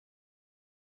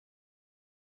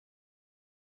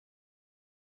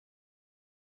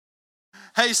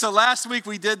Hey, so last week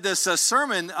we did this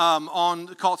sermon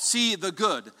called "See the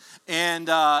Good," and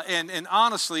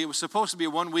honestly, it was supposed to be a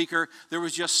 1 weeker. There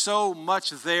was just so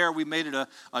much there. We made it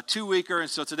a 2 weeker, and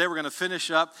so today we're going to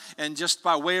finish up. And just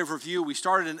by way of review, we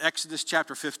started in Exodus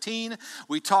chapter 15.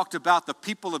 We talked about the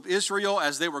people of Israel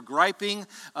as they were griping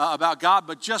about God,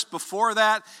 but just before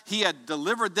that, He had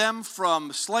delivered them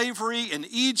from slavery in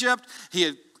Egypt. He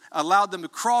had allowed them to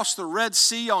cross the Red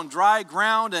Sea on dry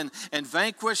ground and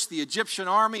vanquish the Egyptian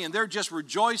army. And they're just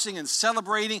rejoicing and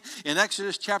celebrating in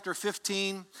Exodus chapter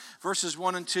 15, verses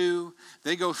 1 and 2.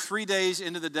 They go 3 days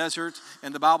into the desert,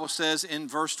 and the Bible says in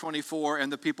verse 24, and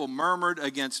the people murmured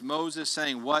against Moses,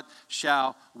 saying, "What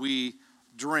shall we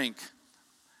drink?"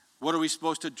 What are we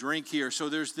supposed to drink here? So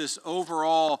there's this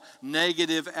overall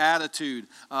negative attitude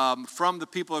from the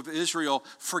people of Israel,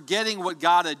 forgetting what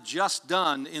God had just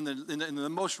done in the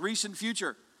most recent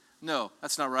future. No,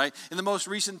 that's not right. In the most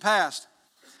recent past.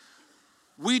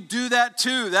 We do that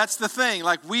too. That's the thing.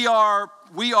 Like we are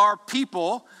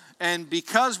people, and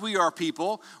because we are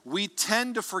people, we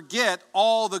tend to forget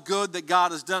all the good that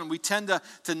God has done. We tend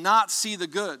to not see the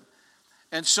good.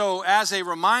 And so as a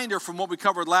reminder from what we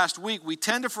covered last week, we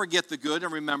tend to forget the good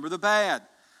and remember the bad.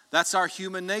 That's our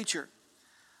human nature.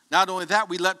 Not only that,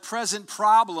 we let present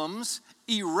problems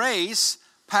erase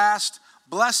past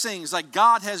blessings. Like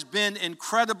God has been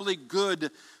incredibly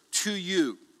good to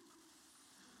you.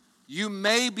 You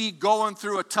may be going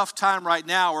through a tough time right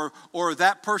now, or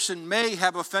that person may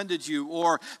have offended you,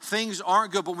 or things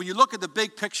aren't good. But when you look at the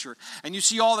big picture and you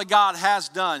see all that God has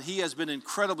done, He has been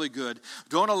incredibly good.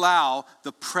 Don't allow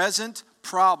the present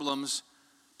problems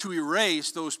to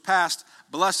erase those past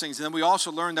blessings. And then we also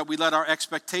learned that we let our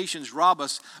expectations rob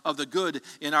us of the good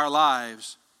in our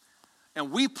lives.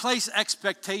 And we place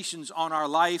expectations on our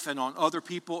life and on other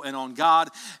people and on God.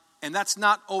 And that's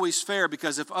not always fair,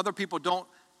 because if other people don't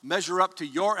measure up to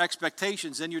your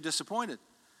expectations, then you're disappointed.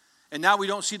 And now we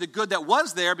don't see the good that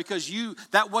was there because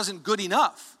that wasn't good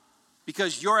enough,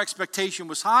 because your expectation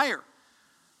was higher.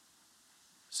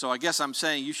 So I guess I'm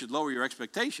saying you should lower your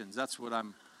expectations. That's what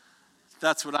I'm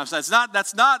saying.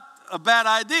 That's not a bad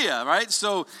idea, right?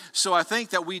 So I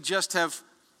think that we just have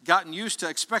gotten used to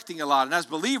expecting a lot. And as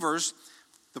believers,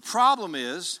 the problem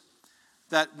is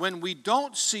that when we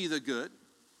don't see the good,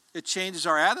 it changes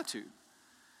our attitude.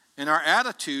 And our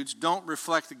attitudes don't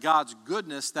reflect God's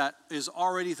goodness that is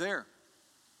already there.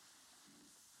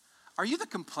 Are you the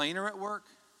complainer at work?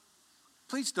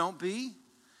 Please don't be.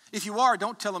 If you are,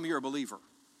 don't tell them you're a believer.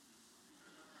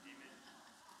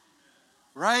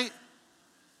 Right?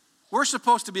 We're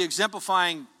supposed to be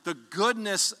exemplifying the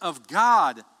goodness of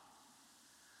God.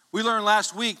 We learned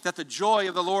last week that the joy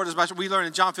of the Lord is my strength. We learned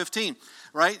in John 15,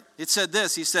 right? It said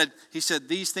this. He said,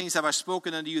 "These things have I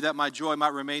spoken unto you, that my joy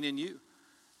might remain in you,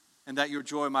 and that your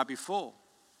joy might be full."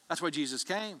 That's why Jesus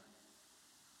came.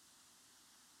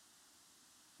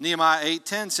 Nehemiah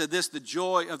 8:10 said this, "The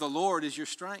joy of the Lord is your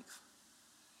strength."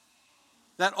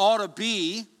 That ought to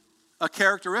be a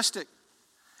characteristic.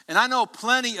 And I know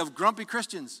plenty of grumpy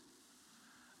Christians.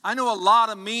 I know a lot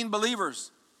of mean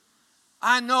believers.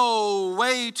 I know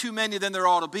way too many than there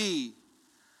ought to be.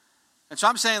 And so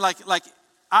I'm saying like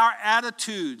our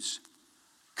attitudes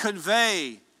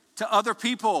convey to other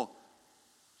people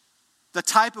the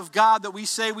type of God that we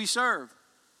say we serve.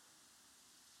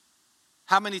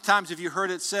 How many times have you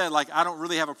heard it said, like, I don't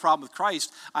really have a problem with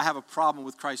Christ, I have a problem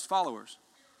with Christ followers?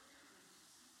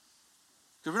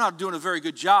 Because we're not doing a very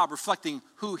good job reflecting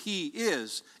who He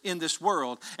is in this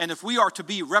world. And if we are to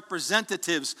be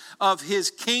representatives of His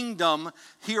kingdom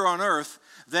here on earth,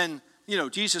 then,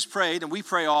 Jesus prayed, and we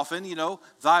pray often,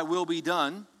 "Thy will be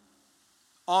done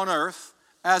on earth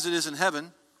as it is in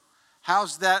heaven."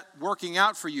 How's that working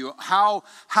out for you? How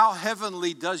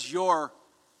heavenly does your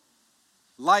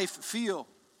life feel?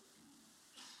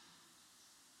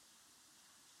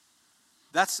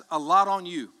 That's a lot on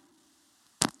you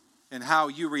and how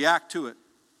you react to it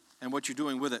and what you're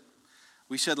doing with it.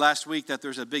 We said last week that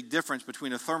there's a big difference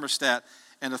between a thermostat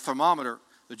and a thermometer.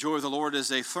 The joy of the Lord is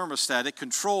a thermostat. It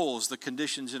controls the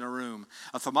conditions in a room.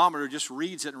 A thermometer just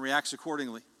reads it and reacts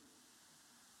accordingly.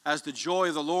 As the joy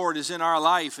of the Lord is in our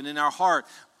life and in our heart,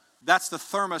 that's the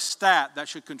thermostat that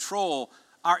should control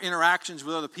our interactions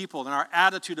with other people and our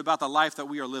attitude about the life that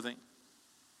we are living.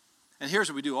 And here's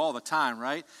what we do all the time,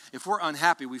 right? If we're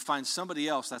unhappy, we find somebody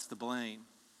else that's to blame.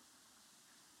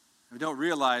 We don't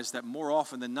realize that more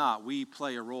often than not, we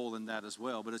play a role in that as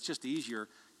well. But it's just easier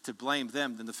to blame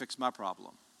them than to fix my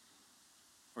problem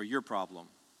or your problem.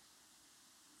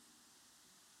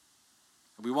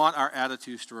 We want our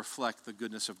attitudes to reflect the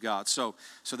goodness of God. So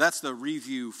that's the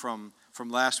review from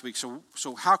last week.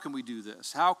 So how can we do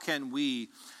this? How can we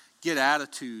get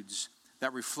attitudes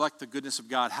that reflect the goodness of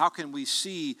God? How can we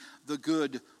see the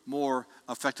good more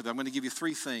effectively? I'm going to give you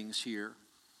 3 things here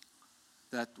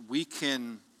that we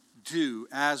can do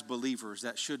as believers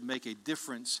that should make a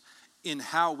difference in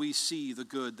how we see the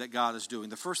good that God is doing.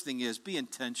 The first thing is be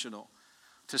intentional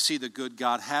to see the good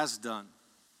God has done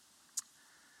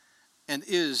and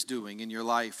is doing in your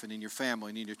life and in your family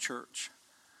and in your church.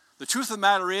 The truth of the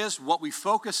matter is, what we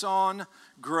focus on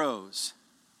grows.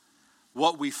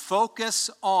 What we focus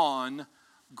on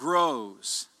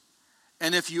grows.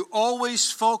 And if you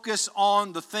always focus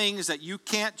on the things that you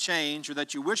can't change or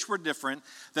that you wish were different,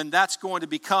 then that's going to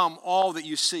become all that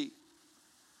you see.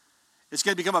 It's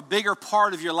going to become a bigger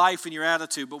part of your life and your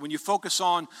attitude. But when you focus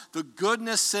on the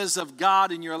goodnesses of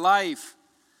God in your life,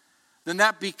 then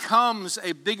that becomes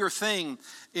a bigger thing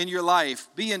in your life.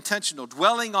 Be intentional.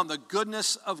 Dwelling on the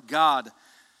goodness of God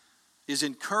is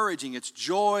encouraging. It's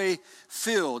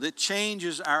joy-filled. It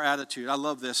changes our attitude. I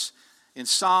love this. In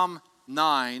Psalm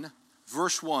 9,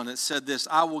 verse 1, it said this,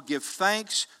 I will give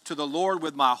thanks to the Lord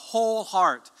with my whole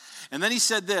heart. And then he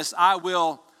said this, I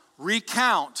will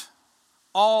recount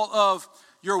all of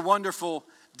your wonderful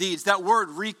deeds. That word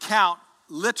recount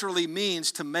literally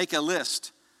means to make a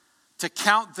list, to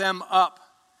count them up.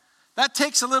 That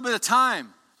takes a little bit of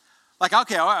time. Like,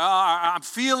 okay, I'm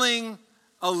feeling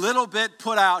a little bit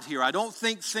put out here. I don't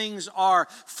think things are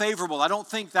favorable. I don't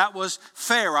think that was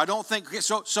fair. I don't think,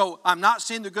 so I'm not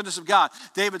seeing the goodness of God.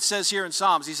 David says here in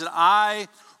Psalms, he said, I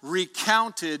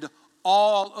recounted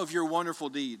all of your wonderful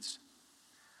deeds.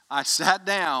 I sat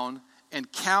down and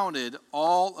counted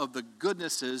all of the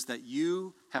goodnesses that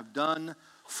you have done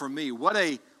for me. What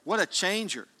a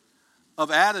changer of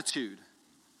attitude.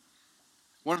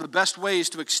 One of the best ways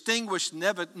to extinguish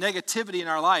negativity in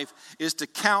our life is to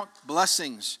count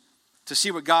blessings, to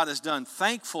see what God has done.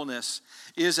 Thankfulness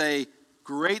is a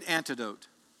great antidote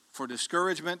for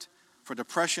discouragement, for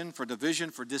depression, for division,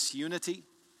 for disunity.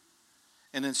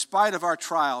 And in spite of our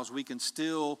trials, we can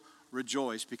still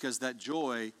rejoice because that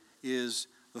joy is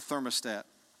the thermostat.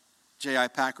 J.I.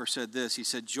 Packer said this. He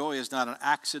said, joy is not an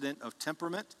accident of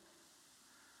temperament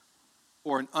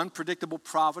or an unpredictable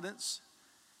providence.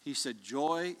 He said,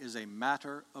 joy is a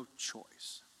matter of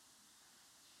choice.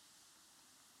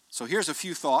 So here's a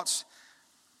few thoughts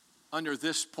under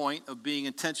this point of being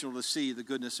intentional to see the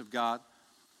goodness of God.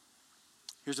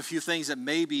 Here's a few things that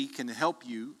maybe can help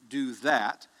you do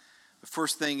that. The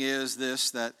first thing is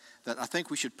this, that I think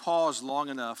we should pause long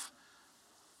enough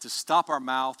to stop our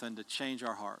mouth and to change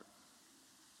our heart.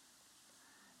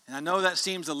 And I know that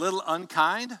seems a little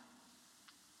unkind.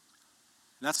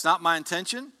 That's not my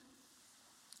intention.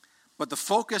 But the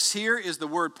focus here is the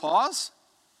word pause.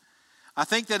 I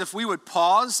think that if we would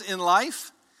pause in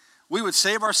life, we would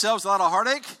save ourselves a lot of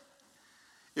heartache.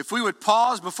 If we would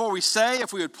pause before we say,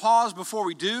 if we would pause before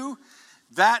we do,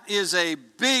 that is a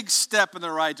big step in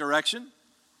the right direction.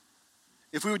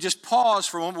 If we would just pause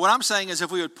for a moment, what I'm saying is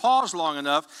if we would pause long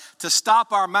enough to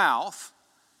stop our mouth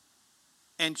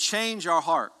and change our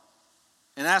heart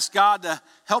and ask God to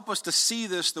help us to see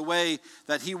this the way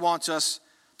that He wants us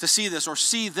to see this, or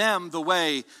see them the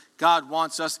way God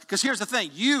wants us. Because here's the thing,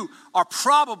 you are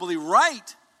probably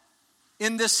right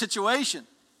in this situation.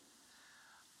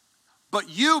 But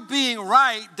you being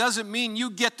right doesn't mean you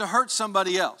get to hurt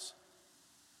somebody else.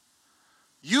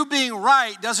 You being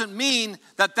right doesn't mean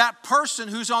that that person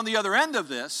who's on the other end of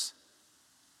this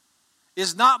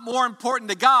is not more important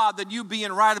to God than you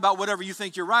being right about whatever you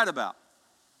think you're right about.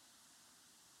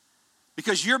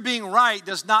 Because your being right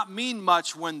does not mean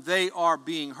much when they are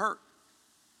being hurt.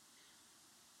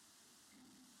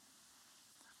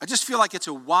 I just feel like it's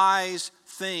a wise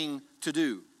thing to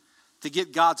do, to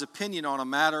get God's opinion on a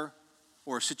matter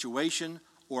or a situation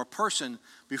or a person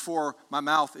before my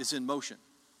mouth is in motion.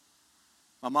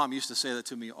 My mom used to say that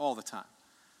to me all the time.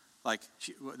 Like,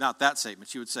 not that statement.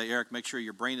 She would say, Eric, make sure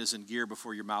your brain is in gear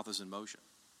before your mouth is in motion.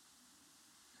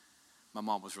 My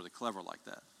mom was really clever like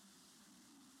that.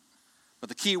 But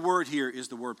the key word here is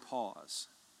the word pause.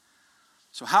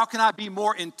 So how can I be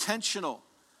more intentional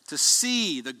to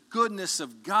see the goodness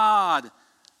of God?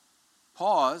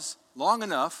 Pause long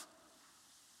enough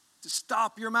to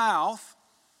stop your mouth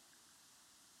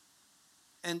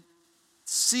and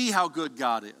see how good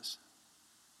God is.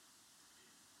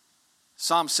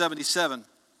 Psalm 77,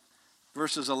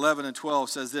 verses 11 and 12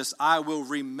 says this, I will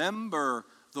remember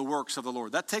the works of the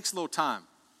Lord. That takes a little time.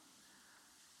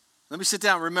 Let me sit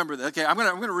down and remember that. Okay, I'm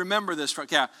going to remember this.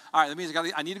 Okay, all right, that means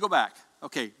I need to go back.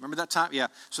 Okay, remember that time? Yeah.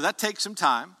 So that takes some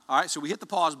time. All right, so we hit the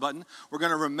pause button. We're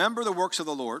going to remember the works of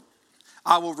the Lord.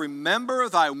 I will remember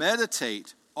thy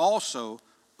meditate also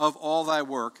of all thy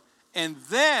work. And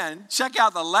then, check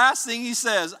out the last thing he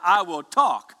says, I will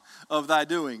talk of thy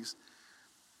doings.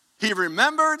 He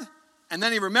remembered, and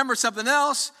then he remembered something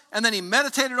else, and then he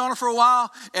meditated on it for a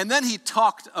while, and then he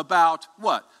talked about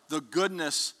what? The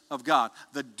goodness of God,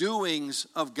 the doings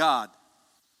of God.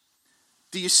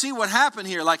 Do you see what happened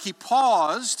here? Like he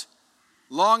paused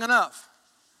long enough.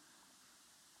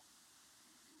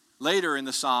 Later in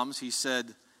the Psalms, he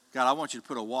said, God, I want you to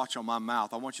put a watch on my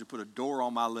mouth. I want you to put a door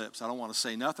on my lips. I don't want to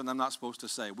say nothing I'm not supposed to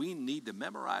say. We need to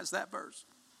memorize that verse.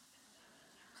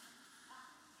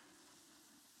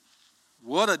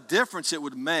 What a difference it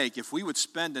would make if we would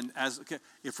spend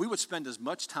as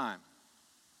much time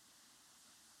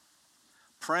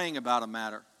praying about a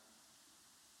matter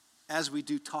as we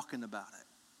do talking about it.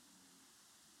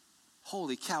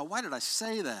 Holy cow, why did I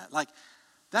say that? Like,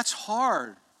 that's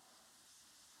hard.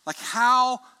 Like,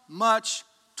 how much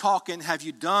talking have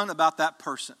you done about that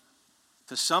person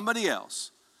to somebody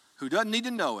else who doesn't need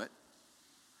to know it,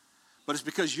 but it's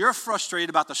because you're frustrated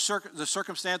about the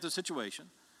circumstance of the situation,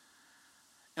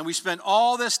 and we spend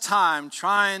all this time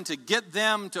trying to get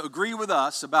them to agree with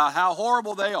us about how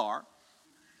horrible they are,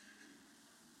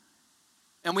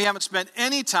 and we haven't spent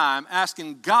any time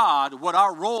asking God what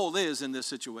our role is in this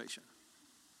situation.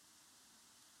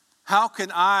 How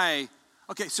can I...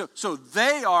 Okay, so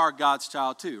they are God's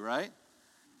child too, right?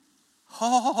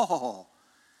 Oh,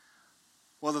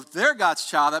 well, if they're God's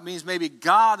child, that means maybe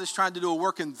God is trying to do a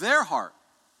work in their heart.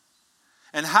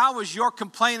 And how is your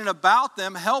complaining about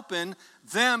them helping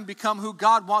them become who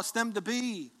God wants them to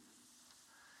be?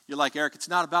 You're like, Eric, it's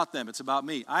not about them, it's about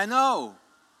me. I know,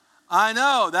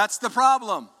 that's the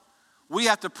problem. We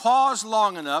have to pause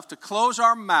long enough to close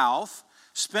our mouth,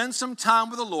 spend some time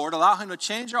with the Lord, allow Him to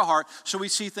change our heart so we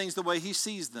see things the way He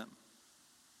sees them.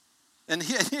 And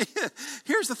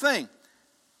here's the thing.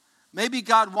 Maybe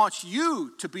God wants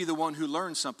you to be the one who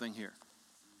learns something here.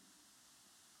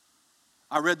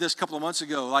 I read this a couple of months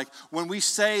ago. Like, when we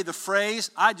say the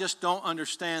phrase, I just don't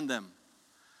understand them.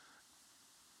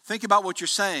 Think about what you're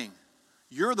saying.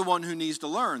 You're the one who needs to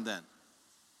learn then.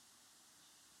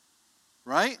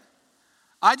 Right?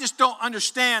 I just don't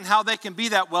understand how they can be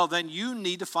that. Well, then you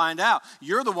need to find out.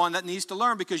 You're the one that needs to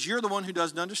learn because you're the one who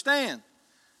doesn't understand.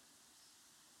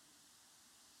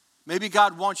 Maybe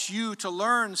God wants you to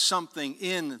learn something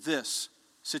in this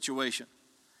situation.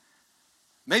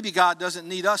 Maybe God doesn't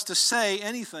need us to say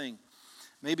anything.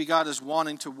 Maybe God is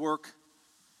wanting to work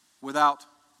without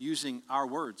using our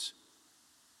words.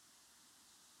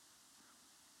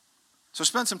 So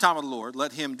spend some time with the Lord.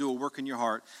 Let Him do a work in your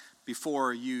heart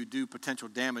before you do potential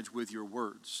damage with your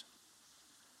words.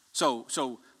 So,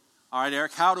 all right,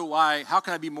 Eric, how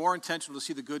can I be more intentional to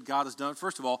see the good God has done?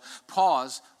 First of all,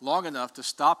 pause long enough to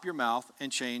stop your mouth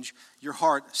and change your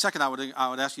heart. Second, I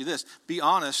would ask you this: be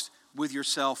honest with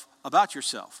yourself about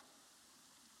yourself.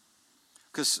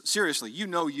 Because seriously, you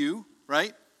know you,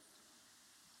 right?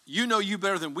 You know you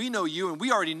better than we know you, and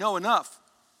we already know enough.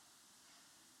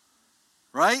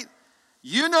 Right?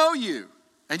 You know you,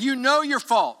 and you know your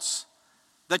faults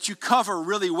that you cover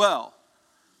really well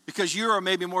because you are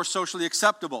maybe more socially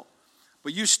acceptable.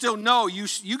 But you still know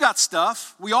you got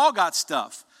stuff. We all got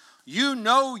stuff. You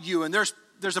know you, and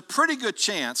there's a pretty good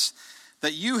chance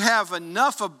that you have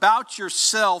enough about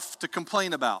yourself to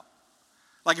complain about.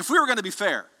 Like, if we were going to be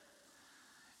fair,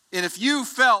 and if you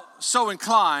felt so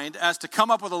inclined as to come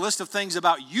up with a list of things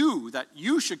about you that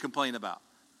you should complain about,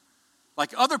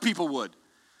 like other people would,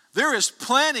 there is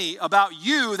plenty about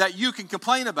you that you can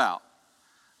complain about.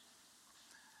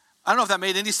 I don't know if that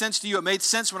made any sense to you. It made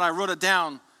sense when I wrote it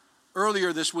down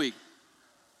earlier this week.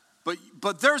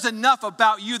 But there's enough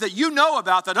about you that you know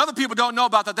about that other people don't know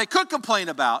about that they could complain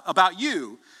about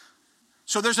you.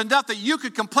 So there's enough that you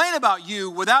could complain about you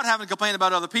without having to complain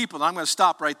about other people. And I'm going to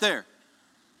stop right there.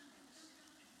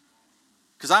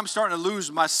 Because I'm starting to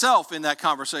lose myself in that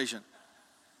conversation.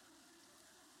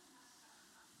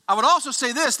 I would also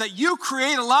say this, that you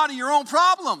create a lot of your own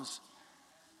problems.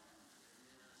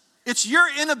 It's your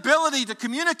inability to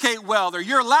communicate well, or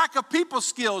your lack of people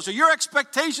skills, or your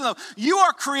expectation of, you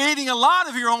are creating a lot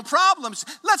of your own problems.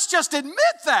 Let's just admit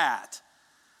that.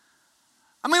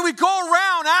 I mean, we go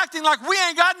around acting like we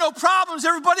ain't got no problems,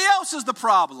 everybody else is the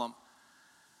problem.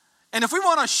 And if we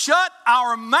want to shut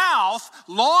our mouth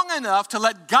long enough to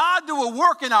let God do a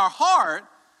work in our heart,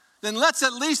 then let's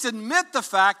at least admit the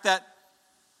fact that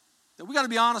we got to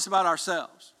be honest about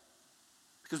ourselves.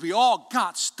 Because we all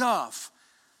got stuff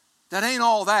that ain't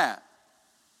all that.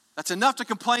 That's enough to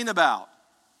complain about.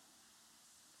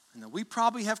 And that we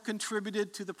probably have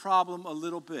contributed to the problem a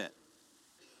little bit.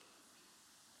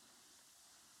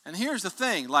 And here's the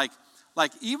thing, like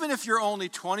even if you're only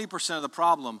 20% of the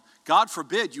problem, God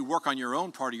forbid you work on your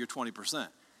own part of your 20%.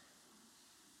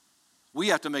 We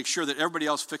have to make sure that everybody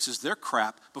else fixes their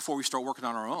crap before we start working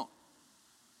on our own.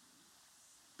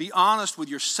 Be honest with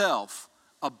yourself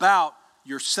about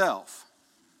yourself.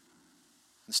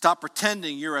 And stop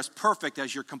pretending you're as perfect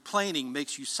as your complaining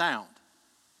makes you sound.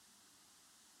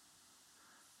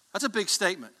 That's a big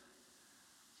statement.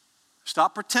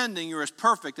 Stop pretending you're as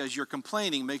perfect as your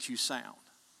complaining makes you sound.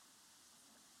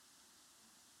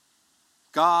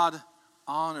 God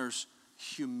honors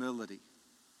humility.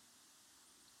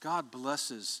 God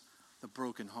blesses the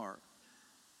broken heart.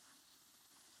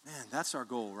 Man, that's our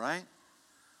goal, right?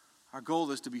 Our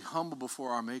goal is to be humble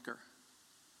before our Maker.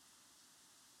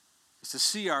 It's to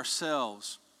see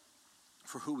ourselves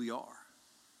for who we are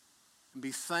and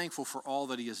be thankful for all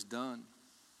that He has done.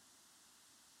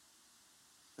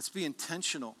 Let's be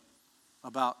intentional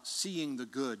about seeing the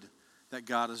good that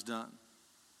God has done.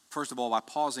 First of all, by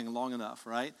pausing long enough,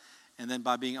 right? And then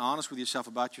by being honest with yourself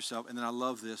about yourself. And then I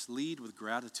love this, lead with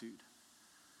gratitude.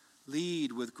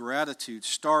 Lead with gratitude.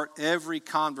 Start every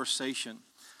conversation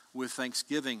with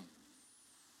thanksgiving.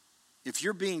 If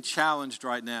you're being challenged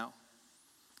right now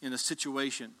in a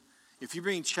situation, if you're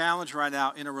being challenged right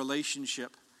now in a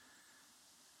relationship,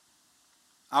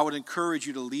 I would encourage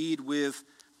you to lead with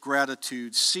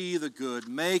gratitude. See the good.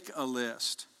 Make a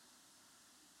list.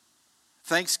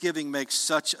 Thanksgiving makes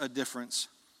such a difference.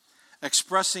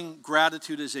 Expressing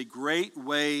gratitude is a great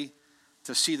way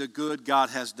to see the good God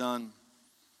has done.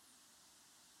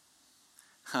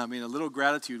 I mean, a little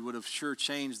gratitude would have sure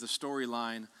changed the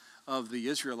storyline of the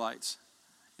Israelites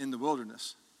in the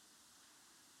wilderness.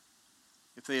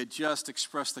 If they had just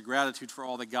expressed the gratitude for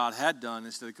all that God had done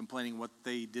instead of complaining what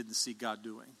they didn't see God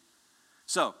doing.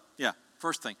 So,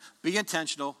 first thing, be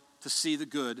intentional to see the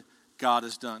good God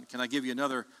has done. Can I give you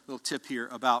another little tip here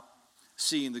about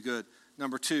seeing the good?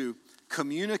 Number 2,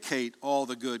 communicate all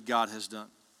the good God has done.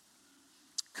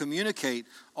 Communicate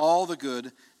all the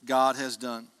good God has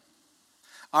done.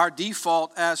 Our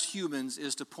default as humans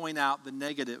is to point out the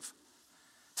negative,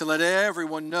 to let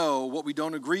everyone know what we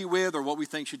don't agree with or what we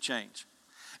think should change.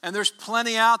 And there's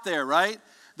plenty out there, right?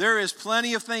 There is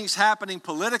plenty of things happening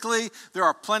politically. There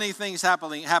are plenty of things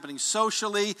happening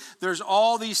socially. There's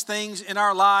all these things in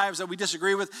our lives that we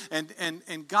disagree with.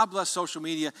 And God bless social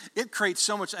media. It creates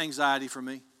so much anxiety for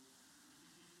me.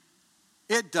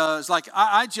 It does. Like,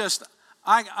 I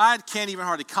can't even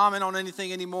hardly comment on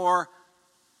anything anymore.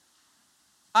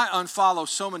 I unfollow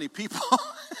so many people.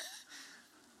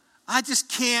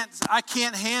 I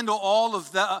can't handle all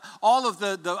of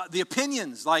the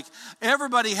opinions. Like,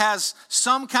 everybody has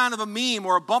some kind of a meme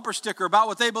or a bumper sticker about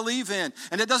what they believe in,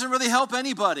 and it doesn't really help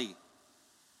anybody.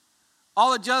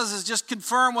 All it does is just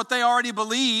confirm what they already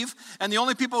believe, and the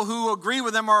only people who agree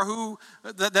with them are who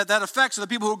that affects are the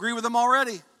people who agree with them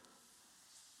already.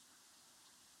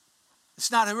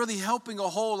 It's not really helping a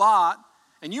whole lot,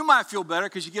 and you might feel better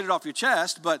because you get it off your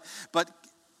chest, but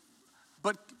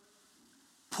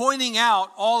pointing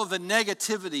out all of the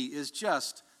negativity is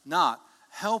just not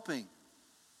helping.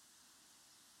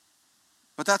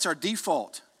 But that's our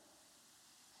default.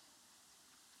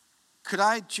 Could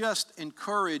I just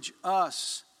encourage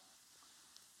us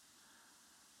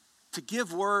to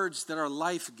give words that are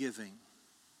life-giving,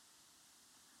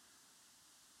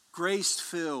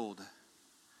 grace-filled,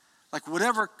 like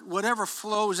whatever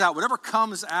flows out, whatever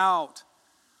comes out.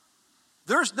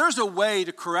 There's a way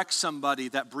to correct somebody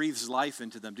that breathes life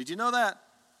into them. Did you know that?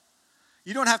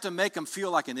 You don't have to make them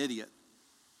feel like an idiot.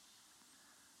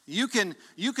 You can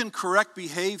correct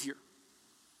behavior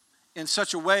in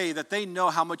such a way that they know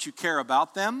how much you care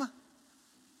about them,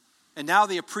 and now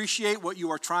they appreciate what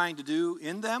you are trying to do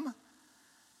in them,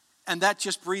 and that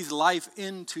just breathes life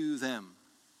into them.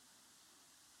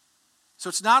 So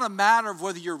it's not a matter of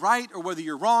whether you're right or whether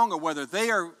you're wrong or whether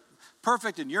they are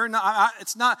perfect and you're not.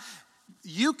 It's not.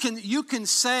 You can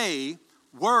say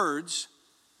words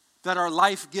that are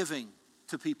life-giving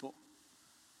to people.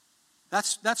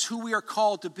 That's who we are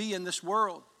called to be in this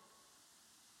world.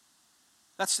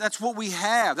 That's what we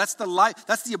have. That's the life.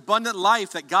 That's the abundant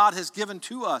life that God has given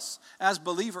to us as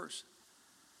believers.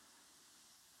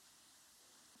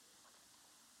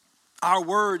 Our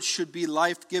words should be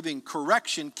life-giving.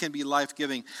 Correction can be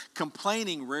life-giving.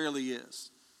 Complaining rarely is.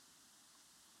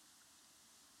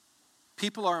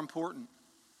 People are important.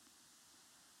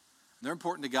 They're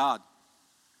important to God.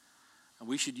 And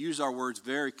we should use our words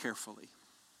very carefully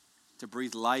to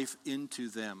breathe life into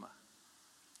them.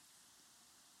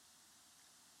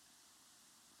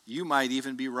 you might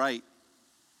even be right.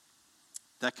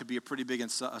 That could be a pretty big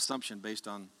assumption based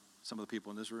on some of the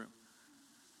people in this room.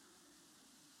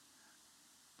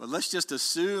 But let's just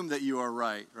assume that you are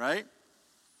right, right?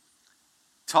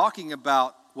 Talking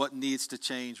about what needs to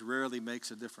change rarely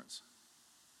makes a difference.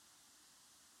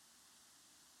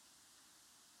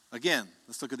 Again,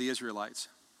 let's look at the Israelites.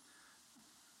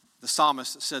 The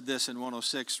psalmist said this in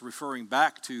 106, referring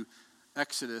back to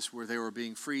Exodus, where they were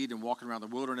being freed and walking around the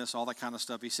wilderness, all that kind of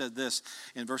stuff. He said this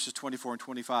in verses 24 and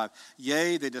 25.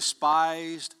 Yea, they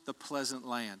despised the pleasant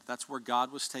land. That's where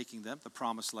God was taking them, the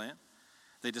promised land.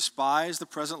 They despised the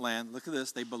present land. Look at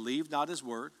this. They believed not his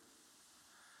word.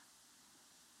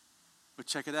 But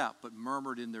check it out. But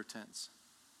murmured in their tents.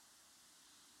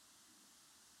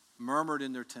 Murmured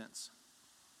in their tents.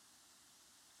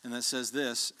 And it says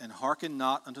this, and hearken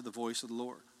not unto the voice of the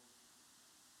Lord.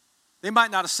 They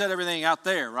might not have said everything out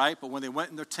there, right? But when they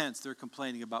went in their tents, they're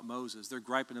complaining about Moses. They're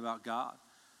griping about God.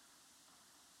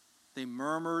 They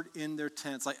murmured in their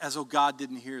tents, like as though God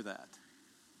didn't hear that.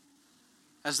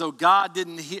 As though God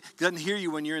doesn't hear you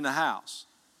when you're in the house.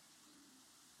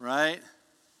 Right?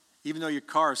 Even though your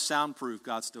car is soundproof,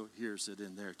 God still hears it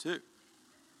in there too.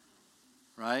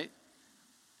 Right?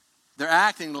 They're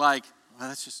acting like, well,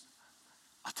 that's just,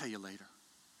 I'll tell you later.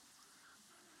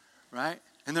 Right?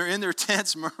 And they're in their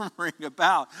tents murmuring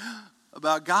about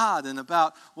God and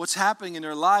about what's happening in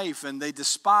their life. And they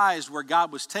despised where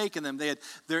God was taking them. They had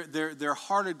their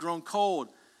heart had grown cold.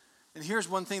 And here's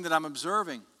one thing that I'm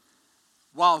observing.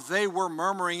 While they were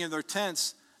murmuring in their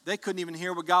tents, they couldn't even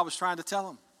hear what God was trying to tell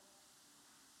them.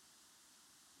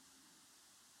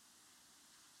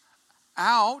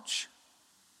 Ouch.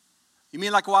 You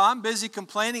mean like while I'm busy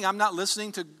complaining, I'm not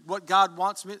listening to what God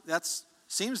wants me? That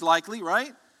seems likely,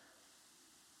 right?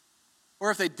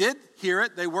 Or if they did hear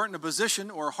it, they weren't in a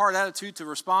position or a hard attitude to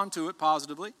respond to it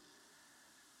positively.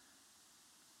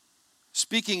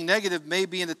 Speaking negative may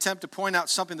be an attempt to point out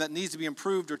something that needs to be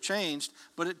improved or changed,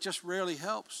 but it just rarely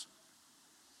helps.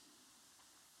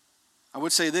 I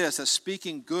would say this, that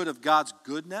speaking good of God's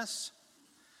goodness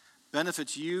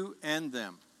benefits you and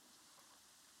them.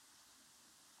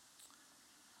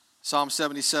 Psalm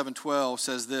 77:12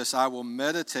 says this, I will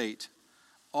meditate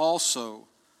also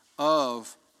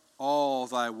of all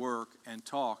thy work and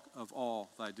talk of all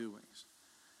thy doings.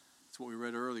 That's what we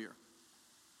read earlier.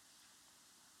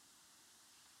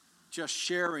 Just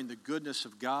sharing the goodness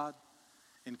of God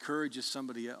encourages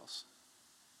somebody else.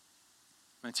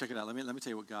 Man, check it out. Let me tell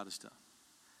you what God has done.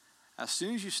 As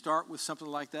soon as you start with something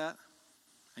like that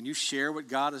and you share what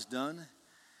God has done,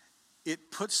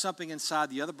 it puts something inside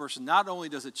the other person. Not only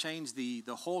does it change the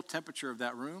whole temperature of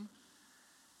that room,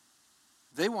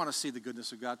 they want to see the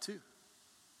goodness of God too.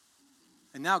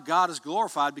 And now God is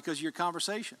glorified because of your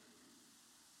conversation.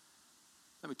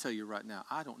 Let me tell you right now,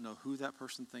 I don't know who that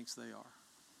person thinks they are.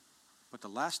 But the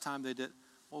last time they did,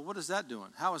 well, what is that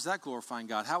doing? How is that glorifying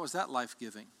God? How is that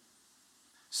life-giving?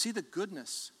 See the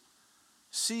goodness.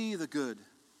 See the good.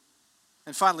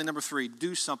 And finally, number 3,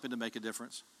 do something to make a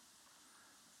difference.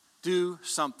 Do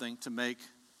something to make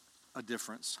a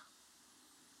difference.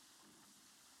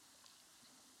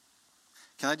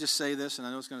 Can I just say this, and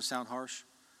I know it's going to sound harsh.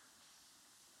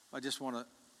 I just want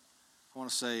to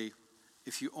say,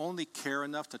 if you only care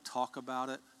enough to talk about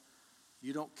it,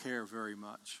 you don't care very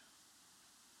much.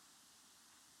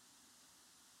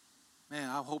 Man,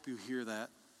 I hope you hear that.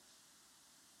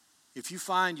 If you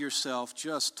find yourself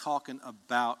just talking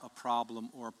about a problem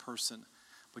or a person,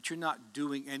 but you're not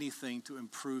doing anything to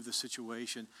improve the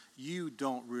situation, you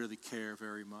don't really care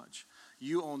very much.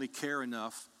 You only care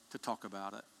enough to talk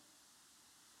about it.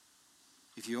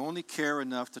 If you only care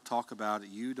enough to talk about it,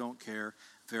 you don't care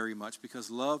very much,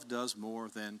 because love does more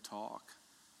than talk.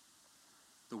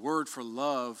 The word for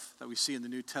love that we see in the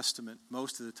New Testament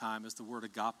most of the time is the word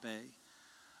agape.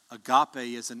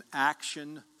 Agape is an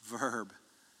action verb.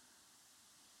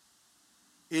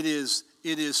 It is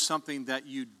something that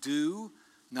you do,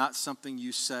 not something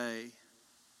you say.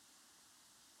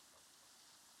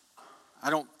 I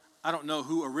don't know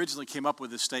who originally came up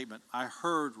with this statement. I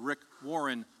heard Rick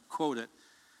Warren quote it.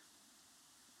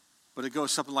 But it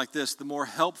goes something like this: the more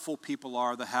helpful people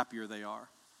are, the happier they are.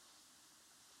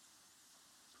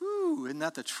 Whew, isn't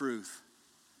that the truth?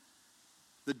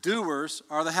 The doers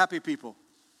are the happy people.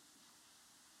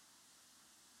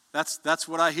 That's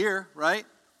what I hear, right?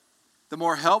 The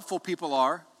more helpful people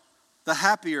are, the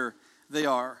happier they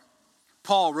are.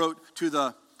 Paul wrote to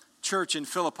the church in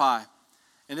Philippi,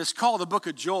 and it's called the book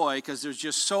of joy because there's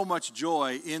just so much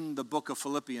joy in the book of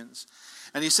Philippians.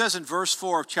 And he says in verse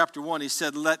 4 of chapter 1, he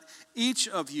said, let each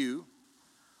of you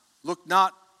look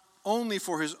not only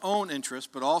for his own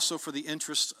interest, but also for the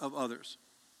interests of others.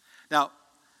 Now,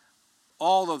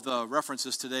 all of the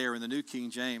references today are in the New King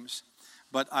James,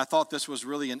 but I thought this was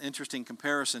really an interesting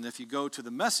comparison. If you go to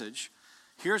the Message,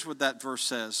 here's what that verse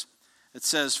says. It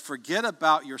says, forget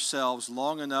about yourselves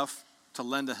long enough to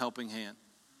lend a helping hand.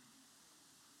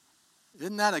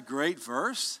 Isn't that a great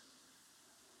verse?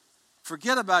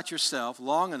 Forget about yourself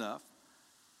long enough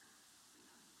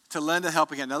to lend a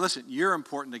helping hand. Now listen, you're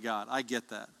important to God. I get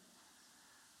that.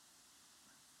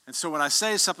 And so when I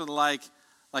say something like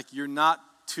you're not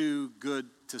too good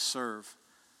to serve,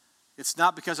 it's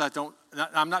not because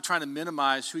I'm not trying to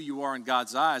minimize who you are in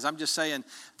God's eyes. I'm just saying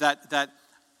that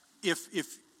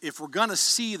if we're going to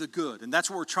see the good, and that's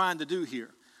what we're trying to do here,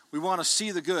 we want to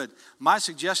see the good. My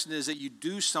suggestion is that you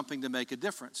do something to make a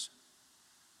difference.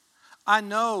 I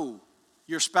know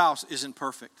your spouse isn't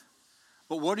perfect,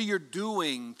 but what are you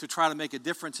doing to try to make a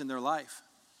difference in their life?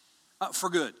 For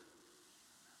good.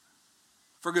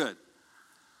 For good.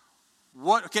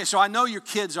 Okay, so I know your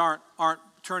kids aren't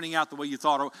turning out the way you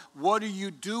thought. What are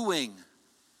you doing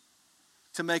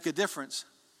to make a difference?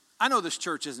 I know this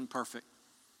church isn't perfect.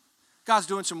 God's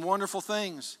doing some wonderful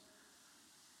things.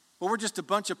 Well, we're just a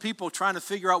bunch of people trying to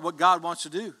figure out what God wants to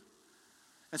do.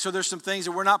 And so there's some things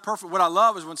that we're not perfect. What I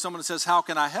love is when someone says, how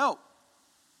can I help?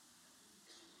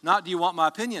 Not, do you want my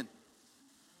opinion?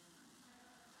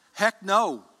 Heck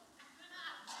no.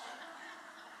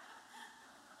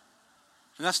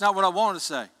 And that's not what I wanted to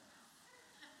say.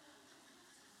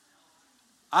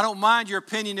 I don't mind your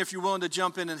opinion if you're willing to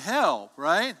jump in and help,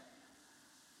 right?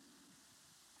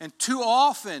 And too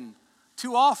often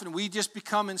we just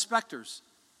become inspectors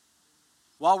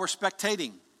while we're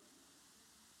spectating.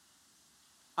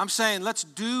 I'm saying let's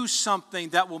do something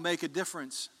that will make a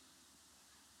difference.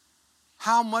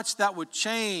 How much that would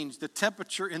change the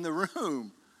temperature in the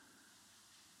room.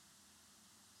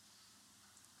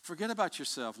 Forget about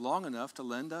yourself long enough to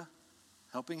lend a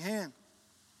helping hand.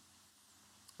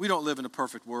 We don't live in a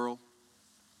perfect world.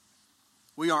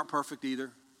 We aren't perfect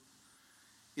either.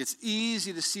 It's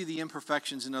easy to see the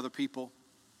imperfections in other people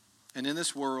and in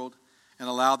this world and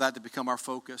allow that to become our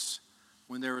focus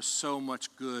when there is so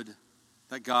much good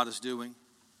that God is doing.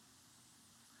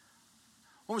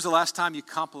 When was the last time you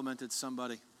complimented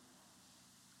somebody?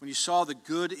 When you saw the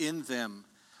good in them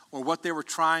or what they were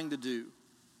trying to do?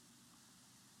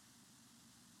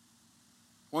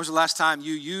 When was the last time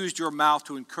you used your mouth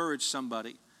to encourage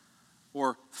somebody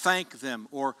or thank them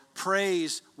or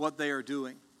praise what they are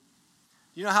doing?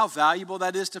 You know how valuable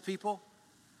that is to people?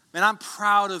 Man, I'm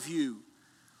proud of you.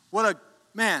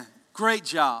 Great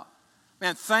job.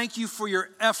 Man, thank you for your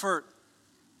effort.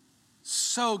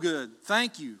 So good.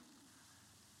 Thank you.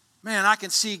 Man, I can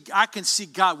see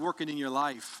God working in your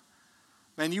life.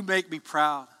 Man, you make me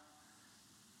proud.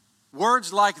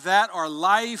 Words like that are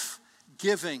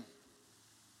life-giving.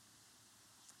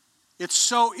 It's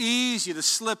so easy to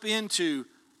slip into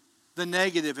the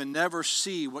negative and never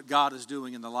see what God is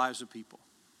doing in the lives of people.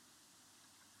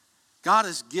 God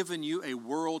has given you a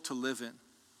world to live in.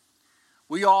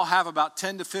 We all have about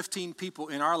 10 to 15 people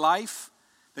in our life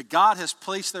that God has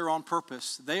placed there on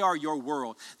purpose. They are your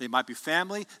world. They might be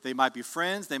family, they might be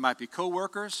friends, they might be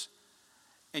co-workers,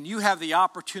 and you have the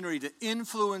opportunity to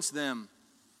influence them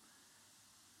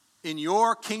in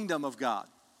your kingdom of God.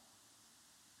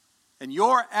 And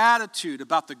your attitude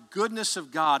about the goodness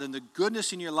of God and the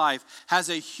goodness in your life has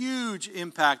a huge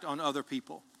impact on other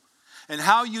people. And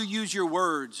how you use your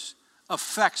words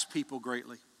affects people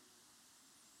greatly.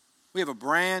 We have a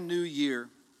brand new year,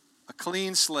 a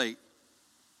clean slate.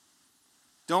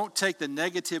 Don't take the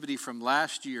negativity from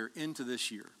last year into this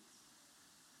year.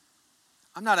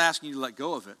 I'm not asking you to let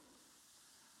go of it.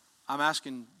 I'm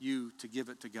asking you to give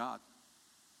it to God.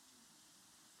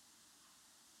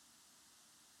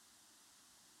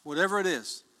 Whatever it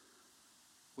is,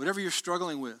 whatever you're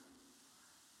struggling with,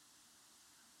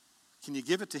 can you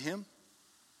give it to Him?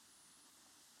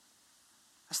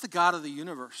 That's the God of the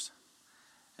universe.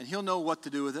 And He'll know what to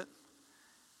do with it.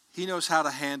 He knows how to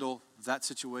handle that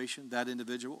situation, that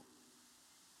individual.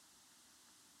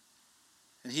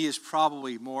 And He is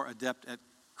probably more adept at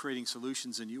creating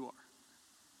solutions than you are.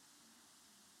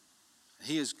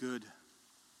 He is good.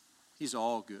 He's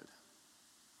all good.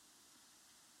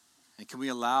 And can we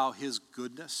allow His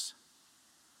goodness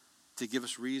to give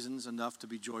us reasons enough to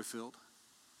be joy-filled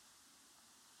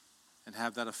and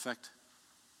have that affect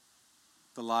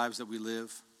the lives that we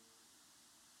live?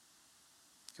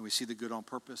 Can we see the good on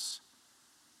purpose?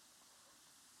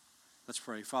 Let's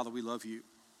pray. Father, we love You.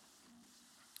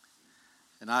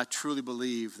 And I truly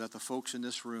believe that the folks in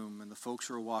this room and the folks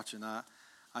who are watching, I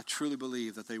truly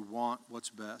believe that they want what's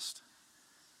best.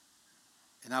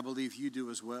 And I believe you do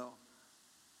as well.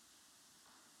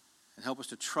 And help us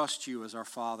to trust you as our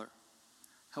Father.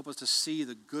 Help us to see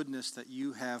the goodness that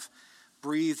you have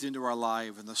breathed into our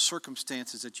life and the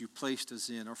circumstances that you placed us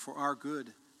in are for our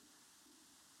good.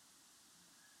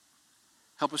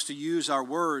 Help us to use our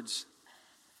words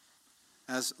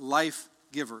as life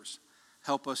givers.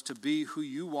 Help us to be who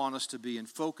you want us to be and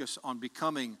focus on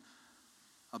becoming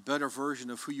a better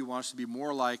version of who you want us to be,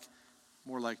 more like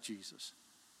Jesus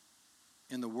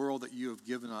in the world that you have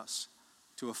given us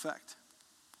to affect,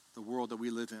 the world that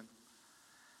we live in.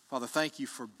 Father, thank you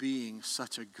for being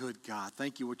such a good God.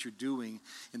 Thank you for what you're doing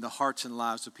in the hearts and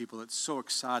lives of people. It's so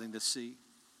exciting to see.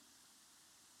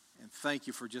 And thank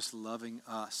you for just loving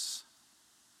us.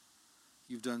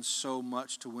 You've done so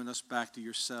much to win us back to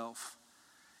yourself.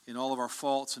 In all of our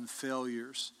faults and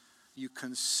failures, you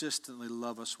consistently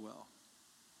love us well.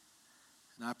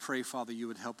 And I pray, Father, you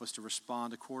would help us to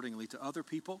respond accordingly to other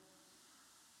people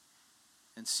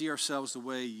and see ourselves the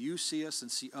way you see us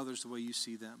and see others the way you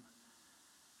see them.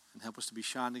 And help us to be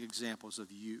shining examples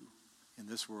of you in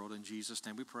this world. In Jesus'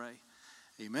 name we pray.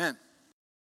 Amen.